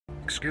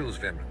Excuse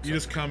Venom. You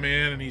just come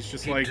in and he's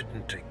just He like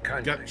didn't take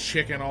kindly got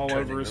chicken all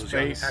turning over his those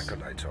young face.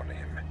 acolytes on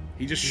him.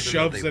 He just Even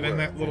shoves though it they in were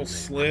that little only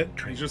slit.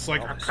 untrained He's just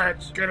like, I novices.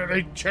 can't get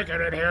any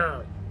chicken in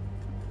here.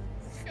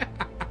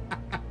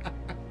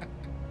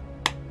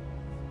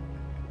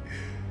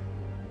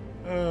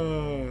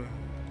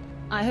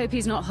 I hope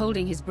he's not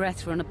holding his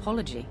breath for an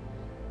apology.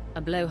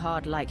 A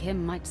blowhard like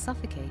him might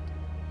suffocate.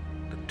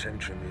 The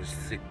tension is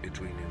thick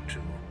between you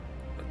two.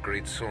 A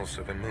great source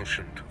of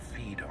emotion to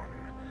feed on.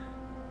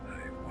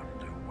 I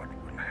wonder what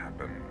will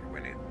happen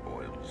when it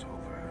boils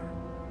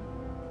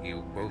over.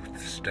 You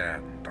both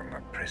stand on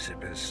the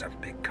precipice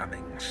of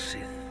becoming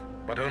Sith.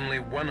 But only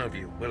one of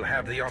you will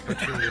have the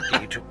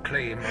opportunity to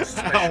claim a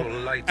special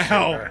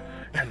lightsaber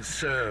and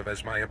serve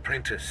as my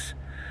apprentice.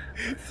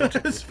 I thought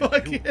it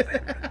would be you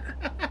then,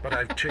 but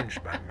I've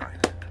changed my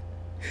mind.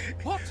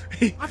 What?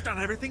 I've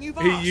done everything you've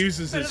He asked.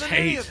 uses Better his than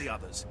any hate. of the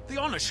others. The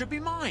honor should be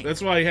mine.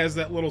 That's why he has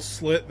that little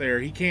slit there.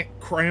 He can't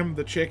cram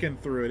the chicken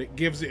through it.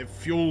 It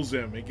fuels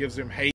him. It gives him hate.